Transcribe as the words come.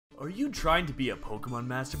Are you trying to be a Pokemon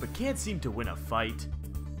master but can't seem to win a fight?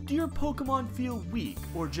 Do your Pokemon feel weak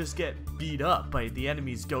or just get beat up by the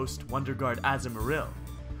enemy's ghost Wonder Guard Azumarill?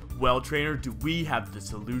 Well, trainer, do we have the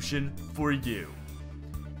solution for you.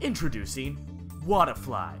 Introducing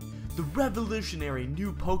Watafly, the revolutionary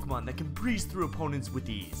new Pokemon that can breeze through opponents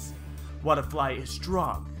with ease. Watafly is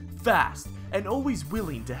strong, fast, and always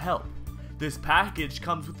willing to help. This package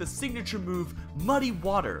comes with the signature move, Muddy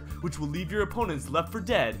Water, which will leave your opponents left for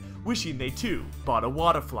dead, wishing they too bought a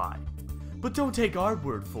Watafly. But don't take our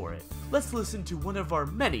word for it. Let's listen to one of our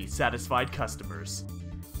many satisfied customers.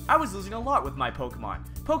 I was losing a lot with my Pokemon.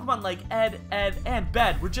 Pokemon like Ed, and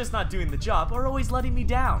Bed were just not doing the job or always letting me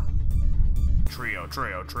down. Trio.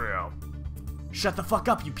 Shut the fuck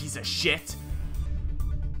up, you piece of shit!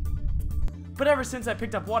 But ever since I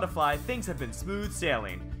picked up Watafly, things have been smooth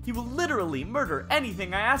sailing. He will literally murder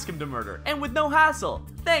anything I ask him to murder, and with no hassle.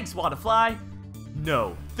 Thanks, Watafly!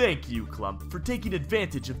 No, thank you, Clump, for taking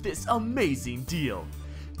advantage of this amazing deal.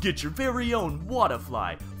 Get your very own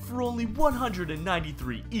Watafly for only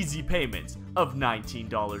 193 easy payments of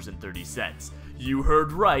 $19.30. You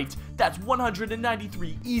heard right, that's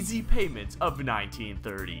 193 easy payments of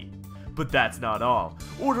 $19.30. But that's not all.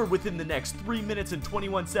 Order within the next 3 minutes and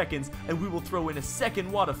 21 seconds and we will throw in a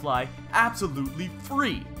second Watafly absolutely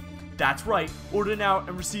free. That's right, order now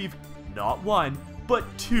and receive not one, but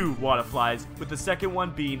 2 Wataflies, with the second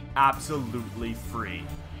one being absolutely free.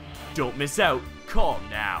 Don't miss out, call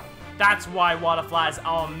now. That's why Watafly's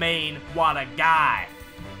our main Wata guy.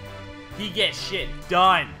 He gets shit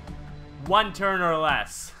done. 1 turn or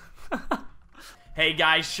less. Hey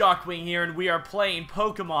guys, Shockwing here, and we are playing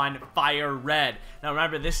Pokemon FireRed. Now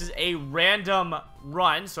remember, this is a random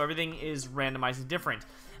run, so everything is randomized and different.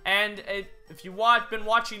 And if you've been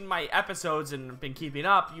watching my episodes and been keeping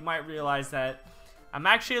up, you might realize that I'm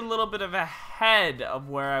actually a little bit of ahead of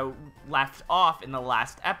where I left off in the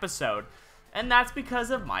last episode. And that's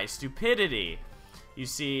because of my stupidity. You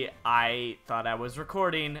see, I thought I was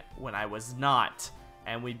recording when I was not.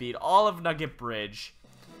 And we beat all of Nugget Bridge.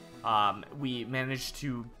 We managed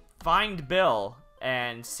to find Bill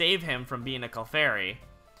and save him from being a Clefairy.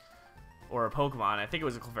 Or a Pokemon, I think it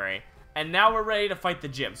was a Clefairy. And now we're ready to fight the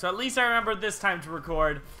gym. So at least I remember this time to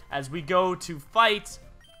record as we go to fight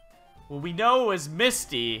what we know is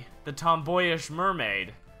Misty, the tomboyish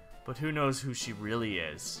mermaid. But who knows who she really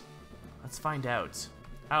is. Let's find out.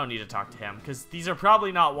 I don't need to talk to him, because these are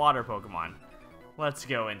probably not water Pokemon. Let's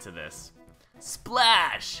go into this.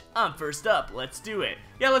 Splash! I'm first up, let's do it.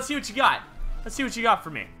 Yeah, let's see what you got. Let's see what you got for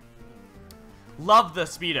me. Love the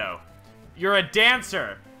Speedo. You're a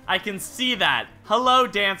dancer. I can see that. Hello,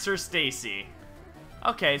 Dancer Stacy.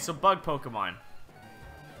 Okay, so bug Pokemon.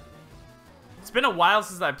 It's been a while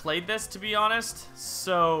since I played this, to be honest,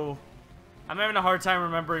 so I'm having a hard time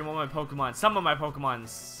remembering what my Pokemon, some of my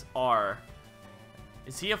Pokemons are.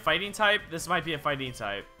 Is he a fighting type? This might be a fighting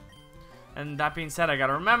type. And that being said, I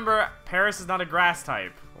gotta remember, Paris is not a grass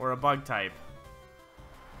type or a bug type.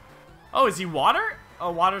 Oh, is he water?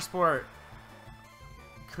 Oh, water sport.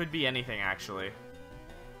 Could be anything, actually.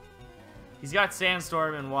 He's got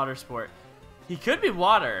Sandstorm and water sport. He could be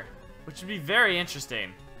water, which would be very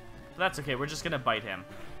interesting. But that's okay, we're just gonna bite him.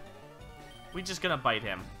 We're just gonna bite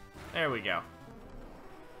him. There we go.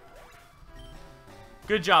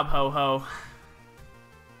 Good job, Ho-Ho.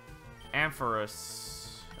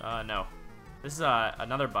 Ampharos. No. This is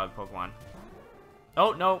another bug Pokemon.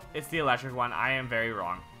 Oh, no, it's the electric one. I am very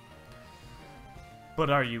wrong. But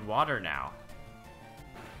are you water now?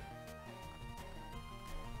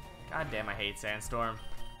 God damn, I hate Sandstorm.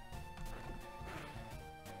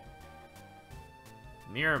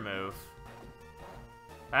 Mirror move.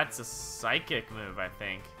 That's a psychic move, I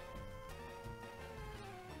think.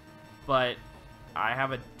 But I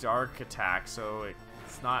have a dark attack, so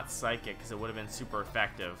it's not psychic, because it would have been super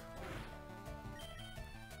effective.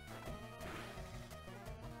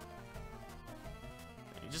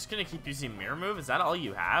 Are you just gonna keep using mirror move? Is that all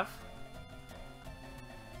you have?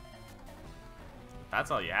 If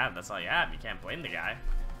that's all you have, that's all you have. You can't blame the guy.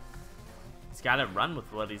 He's gotta run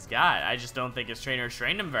with what he's got. I just don't think his trainer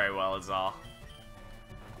trained him very well is all.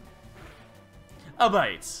 A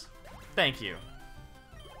bite. Thank you.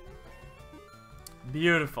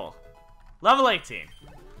 Beautiful. Level 18.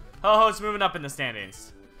 Ho-Ho's moving up in the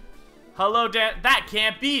standings. Hello, that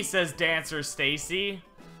can't be, says Dancer Stacy.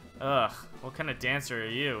 Ugh, what kind of dancer are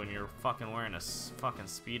you when you're fucking wearing a fucking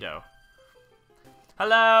Speedo?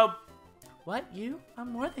 Hello. What, you?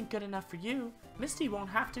 I'm more than good enough for you. Misty won't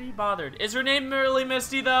have to be bothered. Is her name really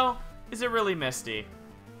Misty, though? Is it really Misty?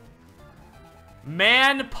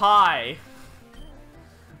 Man Pie.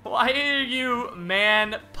 Why are you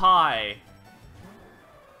man pie?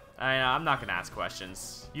 I'm not gonna ask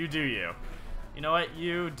questions. You do you. You know what?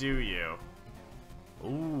 You do you.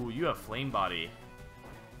 Ooh, you have flame body.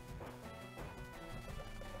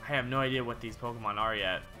 I have no idea what these Pokemon are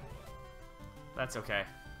yet. That's okay.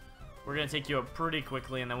 We're gonna take you up pretty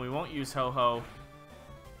quickly, and then we won't use Ho-Ho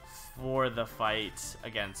for the fight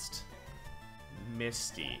against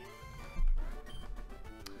Misty.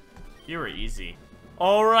 You were easy.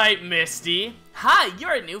 Alright, Misty. Hi,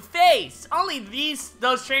 you're a new face. Only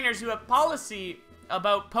those trainers who have policy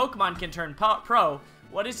about Pokemon can turn pro.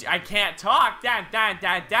 What is... I can't talk.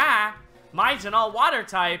 Mine's an all water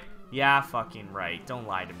type. Yeah, fucking right. Don't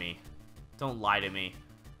lie to me. Don't lie to me.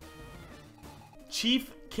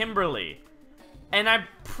 Chief Kimberley. And I'm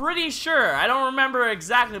pretty sure, I don't remember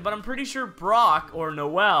exactly, but I'm pretty sure Brock or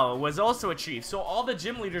Noel was also a chief. So all the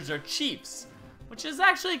gym leaders are chiefs, which is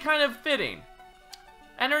actually kind of fitting.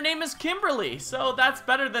 And her name is Kimberley, so that's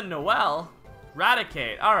better than Noel.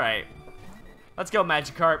 Raticate, alright. Let's go,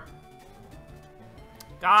 Magikarp.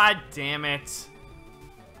 God damn it.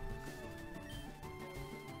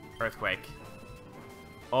 Earthquake.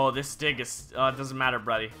 Oh, this dig is... it doesn't matter,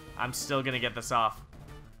 buddy. I'm still gonna get this off.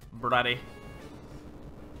 Buddy.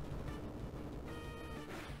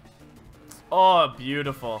 Oh,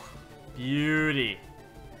 beautiful. Beauty.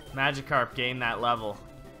 Magikarp gained that level.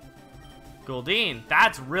 Goldeen,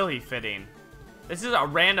 that's really fitting. This is a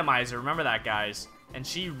randomizer, remember that, guys. And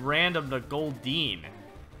she randomed the Goldeen.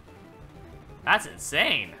 That's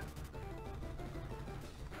insane.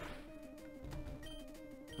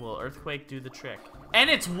 Will Earthquake do the trick? And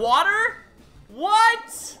it's water?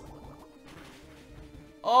 What?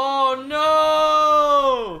 Oh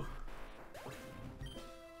no!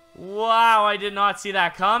 Wow, I did not see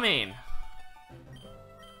that coming.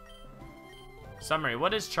 Summary,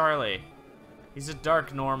 what is Charlie? He's a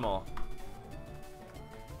dark normal.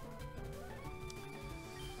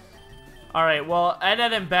 Alright, well, Ed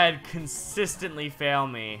and Bed consistently fail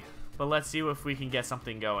me. But let's see if we can get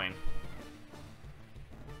something going.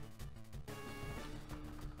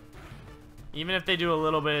 Even if they do a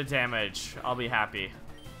little bit of damage, I'll be happy.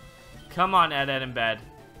 Come on, Ed and Bed.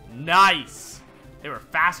 Nice! They were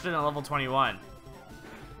faster than level 21.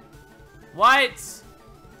 What?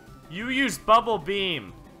 You used Bubble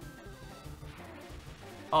Beam.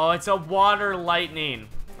 Oh, it's a water lightning.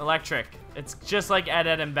 Electric. It's just like Ed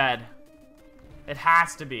and Bed. It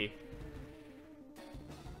has to be.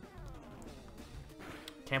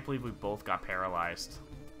 Can't believe we both got paralyzed.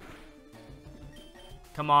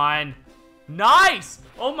 Come on. Nice!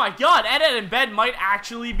 Oh my god, Ed and Bed might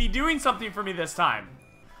actually be doing something for me this time.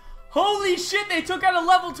 Holy shit, they took out a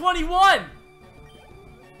level 21!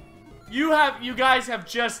 You guys have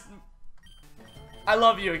just... I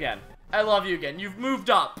love you again. I love you again. You've moved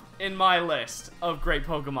up in my list of great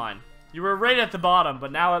Pokemon. You were right at the bottom,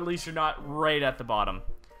 but now at least you're not right at the bottom.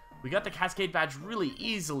 We got the Cascade Badge really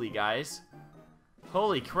easily, guys.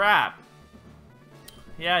 Holy crap.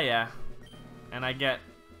 Yeah. And I get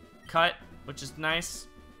Cut, which is nice.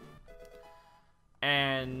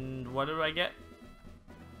 And what do I get?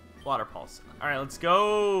 Water Pulse. Alright, let's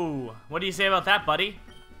go. What do you say about that, buddy?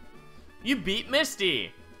 You beat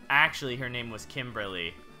Misty. Actually, her name was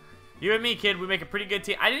Kimberley. You and me, kid, we make a pretty good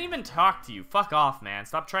team. I didn't even talk to you. Fuck off, man.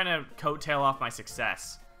 Stop trying to coattail off my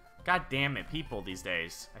success. God damn it, people these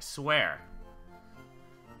days. I swear.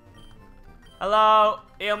 Hello?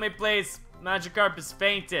 Heal me, please. Magikarp is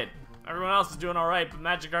fainted. Everyone else is doing alright, but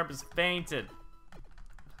Magikarp is fainted.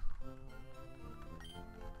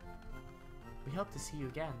 We hope to see you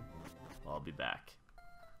again. Well, I'll be back.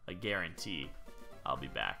 I guarantee I'll be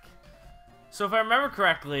back. So if I remember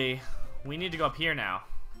correctly, we need to go up here now.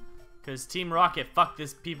 Because Team Rocket fucked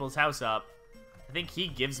this people's house up. I think he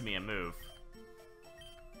gives me a move.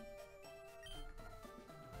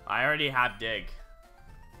 I already have Dig.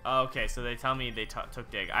 Okay, so they tell me they took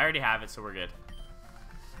Dig. I already have it, so we're good.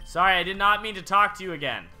 Sorry, I did not mean to talk to you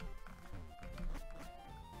again.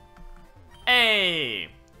 Hey!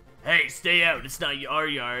 Hey, stay out. It's not our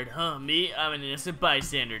yard. Huh, me? I'm an innocent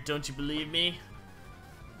bystander. Don't you believe me?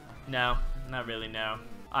 No, not really, no.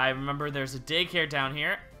 I remember there's a daycare down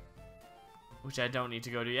here, which I don't need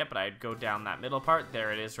to go to yet, but I'd go down that middle part.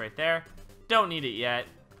 There it is right there. Don't need it yet.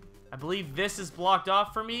 I believe this is blocked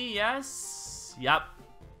off for me, yes? Yep.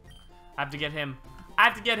 I have to get him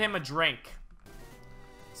a drink.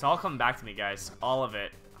 It's all coming back to me, guys. All of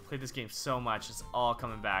it. I've played this game so much, it's all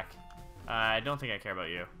coming back. I don't think I care about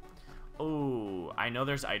you. Oh, I know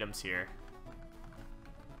there's items here.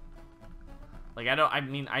 Like,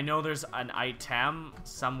 I know there's an item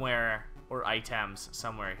somewhere, or items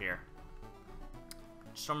somewhere here.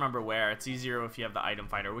 Just don't remember where. It's easier if you have the item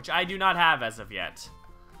finder, which I do not have as of yet.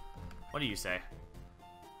 What do you say?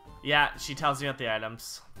 Yeah, she tells me about the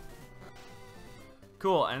items.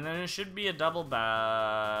 Cool, and then it should be a double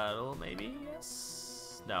battle, maybe?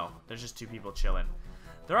 Yes? No, there's just 2 people chilling.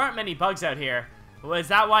 There aren't many bugs out here. Well, is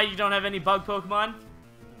that why you don't have any bug Pokemon?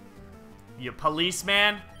 You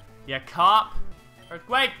policeman? You cop?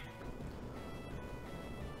 Earthquake!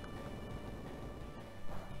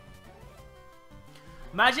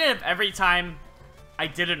 Imagine if every time I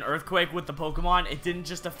did an earthquake with the Pokemon, it didn't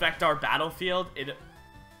just affect our battlefield.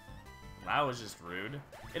 That was just rude.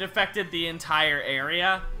 It affected the entire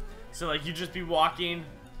area. So like you'd just be walking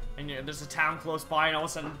and there's a town close by and all of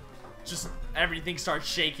a sudden just everything starts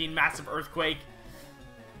shaking. Massive earthquake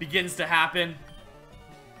begins to happen.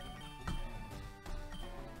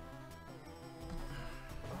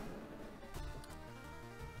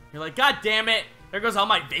 You're like, God damn it. There goes all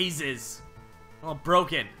my vases. All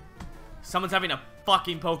broken. Someone's having a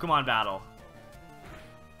fucking Pokemon battle.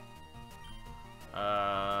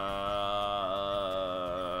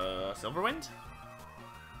 Silverwind?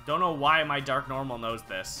 Don't know why my Dark Normal knows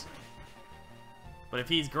this. But if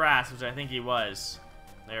he's grass, which I think he was,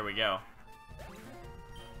 there we go.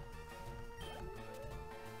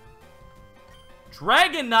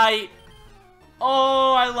 Dragonite!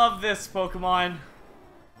 Oh, I love this Pokemon.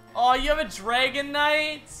 Oh, you have a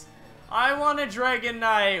Dragonite? I want a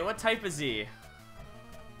Dragonite. What type is he?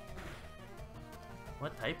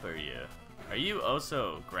 What type are you? Are you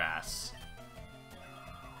also grass?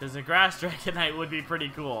 Because a grass Dragonite would be pretty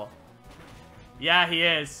cool. Yeah, he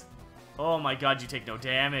is. Oh my god, you take no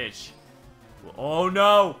damage. Oh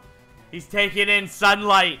no! He's taking in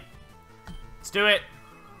sunlight. Let's do it.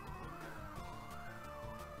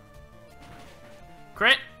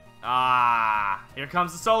 Crit. Ah, here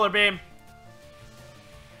comes the solar beam.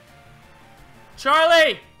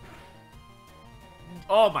 Charlie!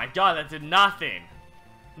 Oh my god, that did nothing.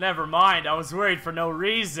 Never mind, I was worried for no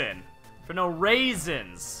reason. For no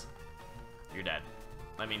raisins. You're dead.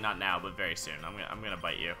 I mean, not now, but very soon. I'm gonna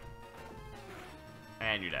bite you.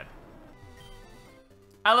 And you're dead.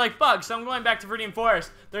 I like bugs, so I'm going back to Viridian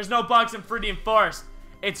Forest. There's no bugs in Viridian Forest.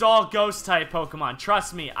 It's all ghost type Pokemon.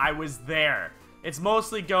 Trust me, I was there. It's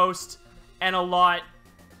mostly ghost and a lot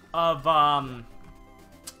of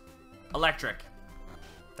electric.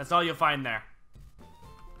 That's all you'll find there.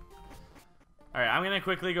 Alright, I'm gonna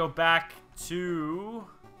quickly go back to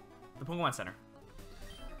the Pokemon Center.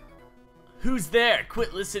 Who's there?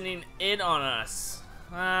 Quit listening in on us.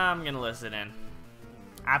 I'm gonna listen in.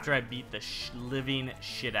 After I beat the living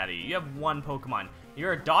shit out of you. You have 1 Pokemon.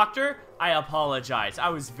 You're a doctor? I apologize. I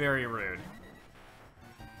was very rude.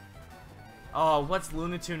 Oh, what's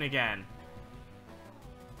Lunatune again?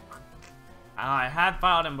 I had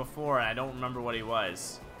fought him before and I don't remember what he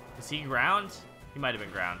was. Is he ground? He might have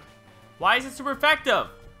been ground. Why is it super effective?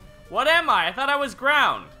 What am I? I thought I was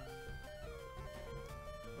ground.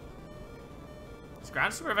 Is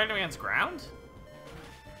ground super effective against ground?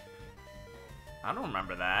 I don't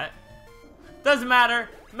remember that. Doesn't matter.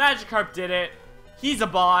 Magikarp did it. He's a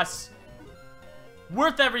boss.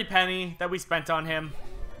 Worth every penny that we spent on him.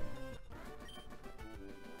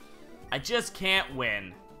 I just can't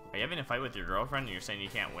win. Are you having a fight with your girlfriend and you're saying you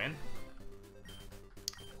can't win?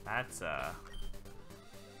 That's,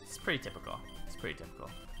 it's pretty typical. It's pretty typical.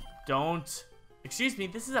 Don't, excuse me,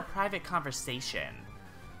 this is a private conversation.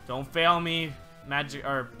 Don't fail me,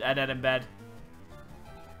 Ed in bed.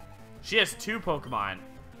 She has 2 Pokemon,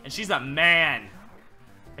 and she's a man.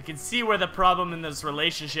 I can see where the problem in this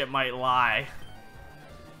relationship might lie.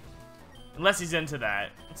 Unless he's into that.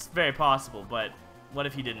 It's very possible, but what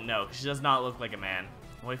if he didn't know? She does not look like a man.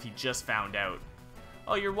 What if he just found out?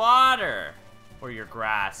 Oh, you're water. Or you're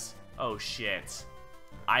grass. Oh, shit.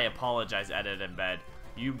 I apologize, Ed in bed.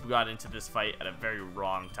 You got into this fight at a very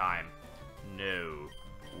wrong time. No.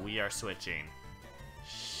 We are switching.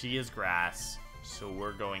 She is grass, so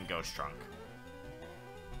we're going Ghost Trunk.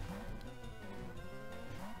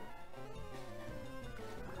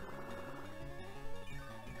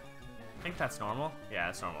 I think that's normal. Yeah,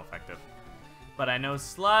 that's normal effective. But I know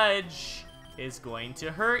Sludge is going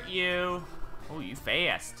to hurt you. Oh, you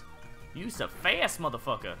fast. You so fast,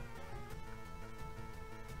 motherfucker.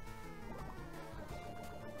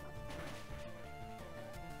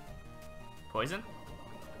 Poison?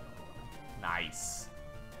 Nice.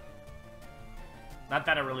 Not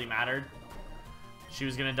that it really mattered. She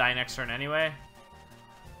was gonna die next turn anyway.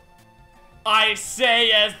 I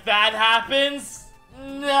say as that happens,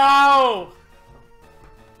 no!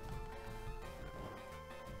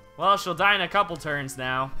 Well, she'll die in a couple turns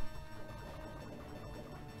now.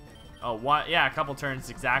 Oh, what? Yeah, a couple turns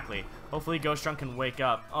exactly. Hopefully Ghost Trunk can wake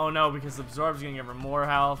up. Oh no, because Absorb's gonna give her more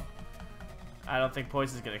health. I don't think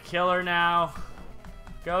Poison's gonna kill her now.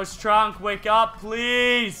 Ghost Trunk, wake up,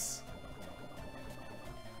 please!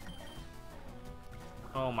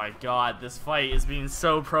 Oh my god, this fight is being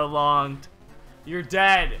so prolonged. You're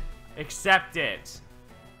dead. Accept it.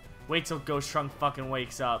 Wait till Ghost Trunk fucking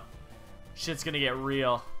wakes up. Shit's gonna get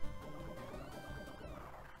real.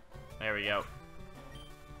 There we go.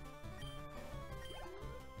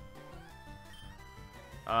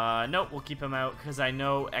 Nope, we'll keep him out because I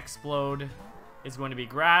know Explode is going to be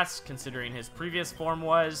grass, considering his previous form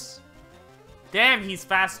was. Damn, he's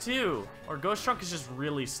fast too. Or Ghost Trunk is just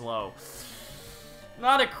really slow.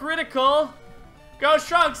 Not a critical. Ghost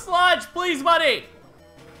Trunk, sludge, please, buddy.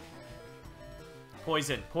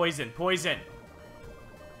 Poison, poison, poison.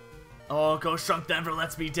 Oh, Ghost Trunk never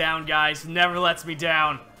lets me down, guys. Never lets me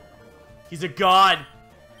down. He's a god.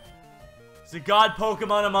 He's a god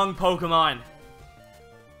Pokemon among Pokemon.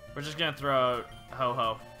 We're just gonna throw out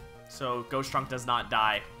Ho-Ho, so Ghost Trunk does not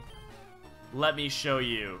die. Let me show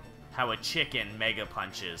you how a chicken mega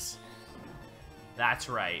punches. That's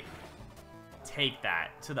right. Take that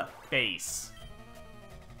to the face.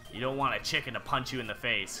 You don't want a chicken to punch you in the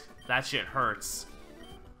face. That shit hurts.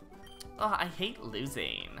 Oh, I hate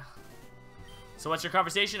losing. So what's your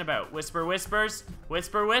conversation about? Whisper whispers?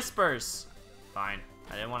 Whisper whispers. Fine.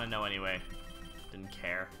 I didn't want to know anyway. Didn't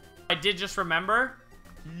care. I did just remember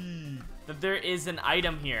that there is an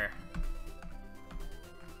item here.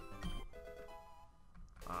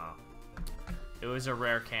 Oh. It was a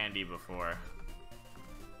rare candy before.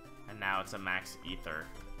 And now it's a max ether.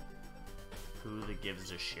 Who the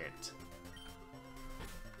gives a shit?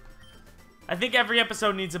 I think every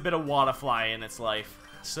episode needs a bit of Watafly in its life.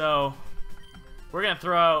 So, we're gonna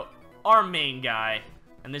throw out our main guy.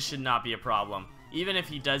 And this should not be a problem. Even if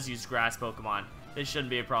he does use grass Pokemon, this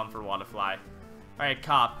shouldn't be a problem for Watafly. Alright,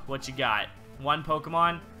 Cop, what you got? One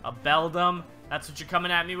Pokemon? A Beldum? That's what you're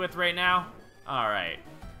coming at me with right now? Alright.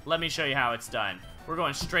 Let me show you how it's done. We're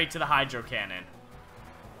going straight to the Hydro Cannon.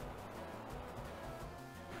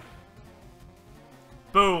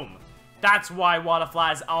 Boom. That's why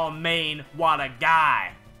Watafly's our main Wata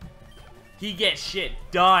guy. He gets shit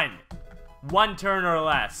done. One turn or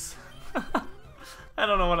less. I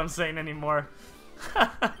don't know what I'm saying anymore.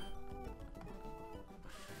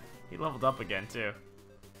 He leveled up again, too.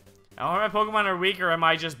 Are my Pokemon are weak, or am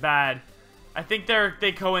I just bad? I think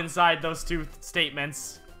they coincide, those two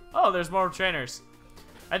statements. Oh, there's more trainers.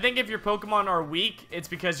 I think if your Pokemon are weak, it's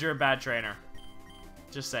because you're a bad trainer.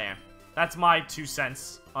 Just saying. That's my 2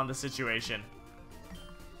 cents on the situation.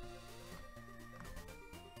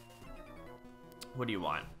 What do you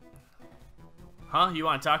want? Huh? You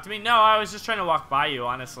want to talk to me? No, I was just trying to walk by you,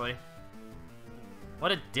 honestly.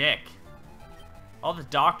 What a dick. All the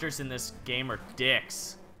doctors in this game are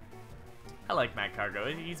dicks. I like Matt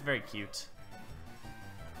Cargo. He's very cute.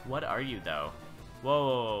 What are you, though? Whoa,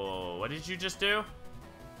 whoa, whoa, whoa. What did you just do?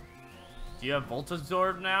 Do you have Volt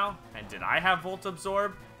Absorb now? And did I have Volt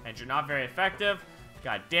Absorb? And you're not very effective?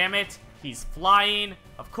 God damn it. He's flying.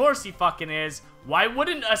 Of course he fucking is. Why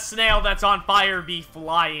wouldn't a snail that's on fire be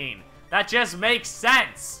flying? That just makes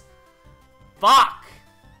sense. Fuck.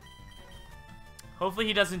 Hopefully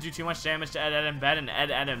he doesn't do too much damage to Ed in Bed, and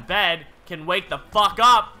Ed in Bed can wake the fuck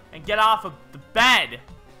up and get off of the bed.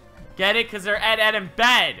 Get it? Because they're Ed in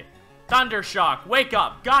Bed. Thundershock, wake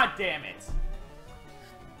up. God damn it.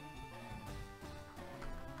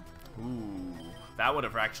 Ooh, that would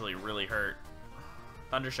have actually really hurt.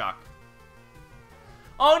 Thundershock.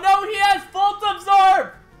 Oh no, he has Volt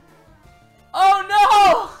Absorb! Oh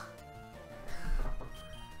no!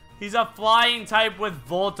 He's a flying type with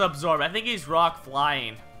Volt Absorb. I think he's rock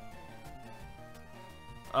flying.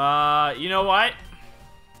 You know what?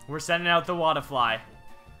 We're sending out the Watafly.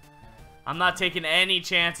 I'm not taking any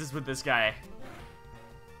chances with this guy.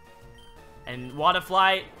 And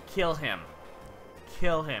Watafly, kill him.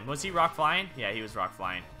 Kill him. Was he rock flying? Yeah, he was rock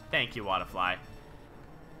flying. Thank you, Watafly.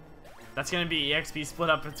 That's gonna be EXP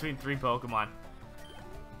split up between 3 Pokemon.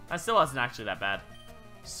 That still wasn't actually that bad.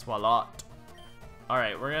 Swalot.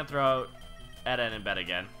 Alright, we're gonna throw out Eda in Bed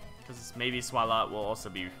again. Because maybe Swalot will also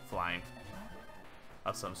be flying.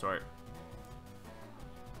 Of some sort.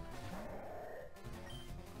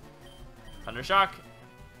 Thundershock.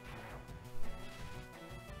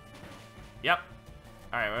 Yep.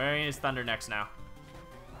 Alright, we're gonna use Thunder next now.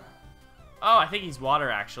 Oh, I think he's water,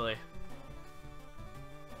 actually.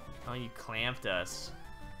 Oh, you clamped us.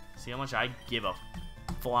 See how much I give a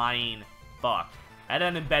flying fuck. Ed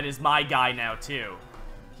in Bed is my guy now, too.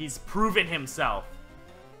 He's proven himself.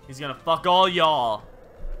 He's gonna fuck all y'all.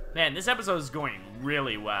 Man, this episode is going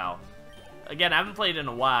really well. Again, I haven't played in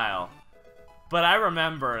a while, but I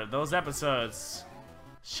remember those episodes,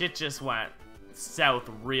 shit just went south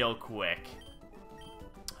real quick.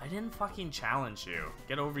 I didn't fucking challenge you.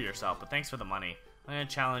 Get over yourself, but thanks for the money. I'm gonna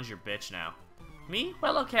challenge your bitch now. Me?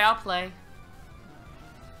 Well, okay, I'll play.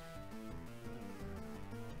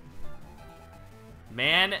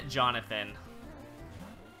 Man, Jonathan.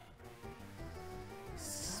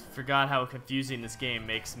 Forgot how confusing this game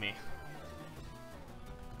makes me.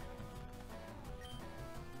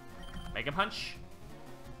 Mega Punch?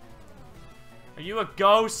 Are you a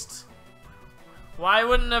ghost? Why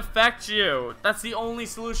wouldn't it affect you? That's the only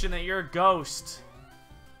solution, that you're a ghost.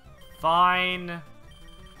 Fine.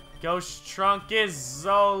 Ghost Trunk is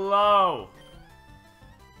so low.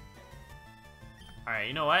 Alright,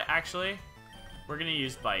 you know what? Actually, we're gonna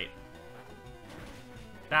use Bite.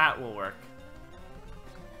 That will work.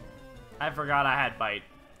 I forgot I had Bite.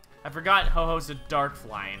 I forgot Ho-Ho's a dark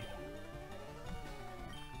flying.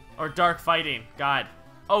 Or dark fighting. God.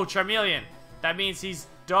 Oh, Charmeleon. That means he's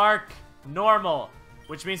dark normal.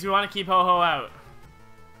 Which means we want to keep Ho-Ho out.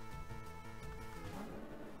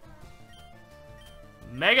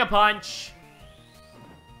 Mega Punch.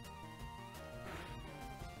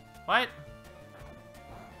 What?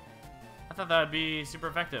 I thought that would be super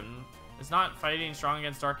effective. It's not fighting strong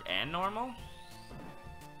against dark and normal?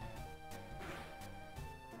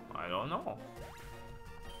 I don't know.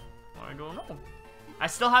 I don't know. I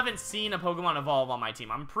still haven't seen a Pokemon evolve on my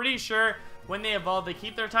team. I'm pretty sure when they evolve, they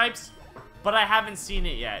keep their types, but I haven't seen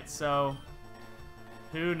it yet, so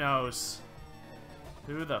who knows?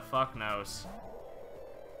 Who the fuck knows?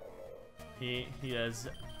 He is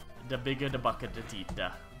the bigger the bucket the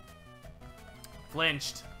tita.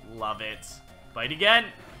 Flinched. Love it. Bite again.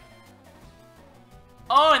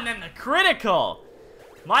 Oh, and then the critical.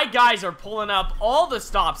 My guys are pulling up all the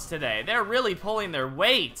stops today. They're really pulling their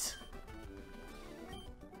weight.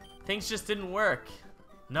 Things just didn't work.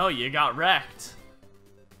 No, you got wrecked.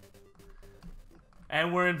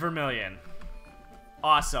 And we're in Vermilion.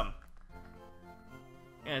 Awesome.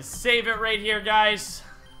 Gonna save it right here, guys.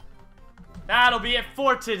 That'll be it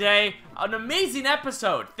for today. An amazing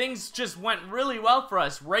episode. Things just went really well for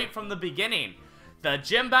us right from the beginning. The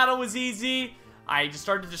gym battle was easy. I just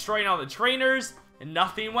started destroying all the trainers, and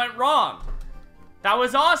nothing went wrong. That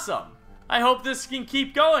was awesome. I hope this can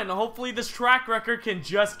keep going. Hopefully this track record can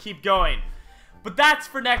just keep going. But that's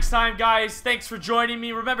for next time, guys. Thanks for joining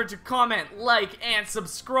me. Remember to comment, like, and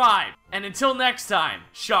subscribe. And until next time,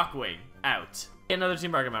 Shockwave out. Another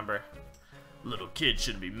Team Bargain member. Little kids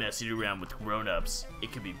shouldn't be messing around with grown-ups.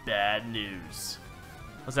 It could be bad news.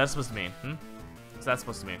 What's that supposed to mean? What's that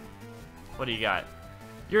supposed to mean? What do you got?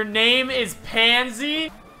 Your name is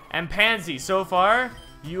Pansy? And Pansy, so far,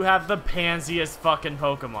 you have the pansiest fucking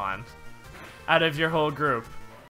Pokemon out of your whole group.